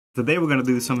Today we're gonna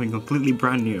do something completely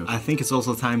brand new. I think it's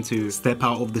also time to step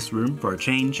out of this room for a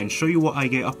change and show you what I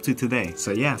get up to today.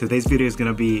 So yeah, today's video is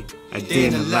gonna be a day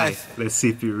in the life. Let's see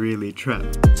if you really trap.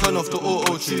 Turn off the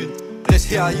auto-tune, let's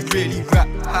hear how you really rap,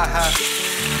 haha.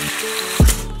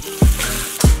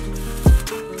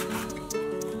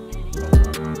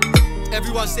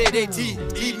 Everyone say they T,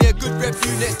 leave me a good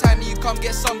review. Next time you come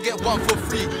get some, get one for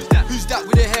free. Who's that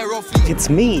with a hair off fleek? It's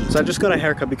me! So I just got a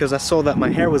haircut because I saw that my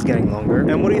hair was getting longer.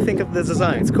 And what do you think of the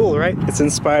design? It's cool, right? It's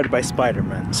inspired by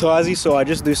Spider-Man. So as you saw, I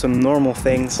just do some normal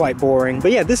things, quite boring.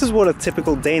 But yeah, this is what a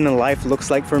typical day in the life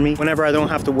looks like for me whenever I don't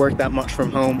have to work that much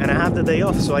from home and I have the day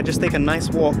off, so I just take a nice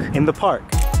walk in the park.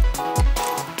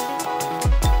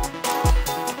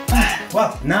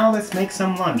 Well, now let's make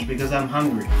some lunch because I'm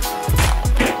hungry.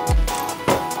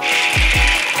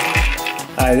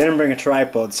 I didn't bring a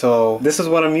tripod, so this is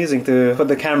what I'm using to put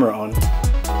the camera on.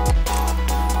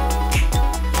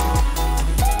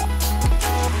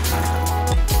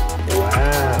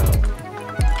 Wow.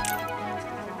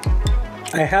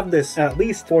 I have this at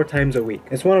least 4 times a week.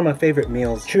 It's one of my favorite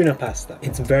meals, tuna pasta.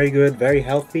 It's very good, very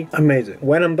healthy, amazing.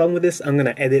 When I'm done with this, I'm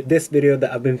gonna edit this video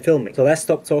that I've been filming. So let's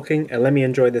stop talking and let me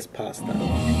enjoy this pasta.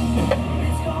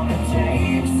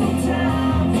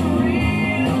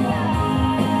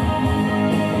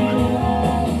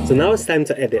 So now it's time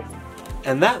to edit.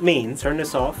 And that means turn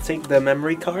this off, take the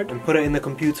memory card and put it in the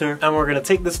computer, and we're gonna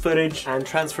take this footage and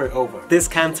transfer it over. This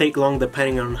can take long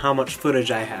depending on how much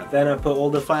footage I have. Then I put all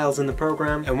the files in the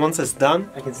program, and once it's done,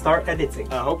 I can start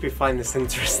editing. I hope you find this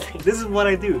interesting. This is what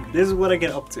I do. This is what I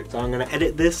get up to. So I'm gonna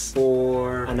edit this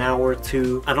for an hour or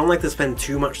 2. I don't like to spend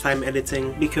too much time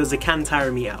editing because it can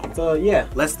tire me out. So yeah,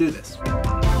 let's do this.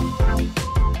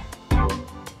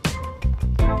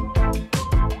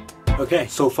 Okay,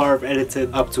 so far I've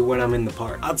edited up to when I'm in the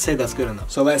park. I'd say that's good enough.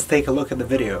 So let's take a look at the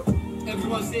video.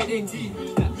 Everyone say they T,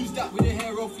 who's that with a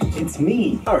hair off fleek? It's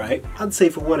me! Alright, I'd say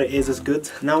for what it is, it's good.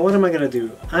 Now what am I gonna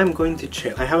do? I'm going to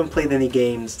chill. I haven't played any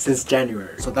games since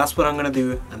January. So that's what I'm gonna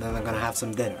do, and then I'm gonna have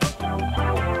some dinner.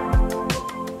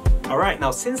 Alright, now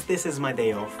since this is my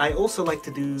day off, I also like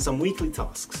to do some weekly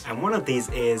tasks. And one of these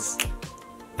is...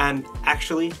 And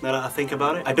actually, now that I think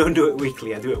about it, I don't do it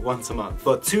weekly, I do it once a month.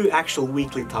 But 2 actual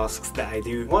weekly tasks that I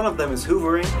do. One of them is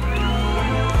hoovering.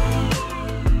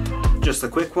 Just a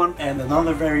quick one. And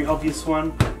another very obvious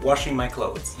one, washing my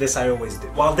clothes. This I always do.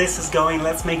 While this is going,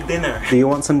 let's make dinner. Do you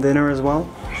want some dinner as well?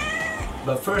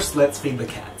 But first, let's feed the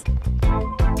cat.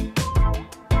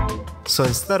 So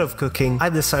instead of cooking, I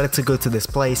decided to go to this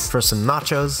place for some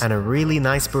nachos and a really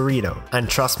nice burrito. And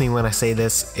trust me when I say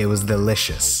this, it was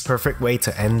delicious. Perfect way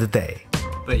to end the day.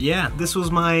 But yeah, this was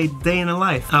my day in the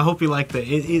life. I hope you liked it.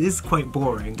 It is quite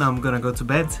boring. Now I'm gonna go to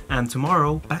bed and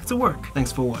tomorrow, back to work.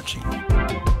 Thanks for watching.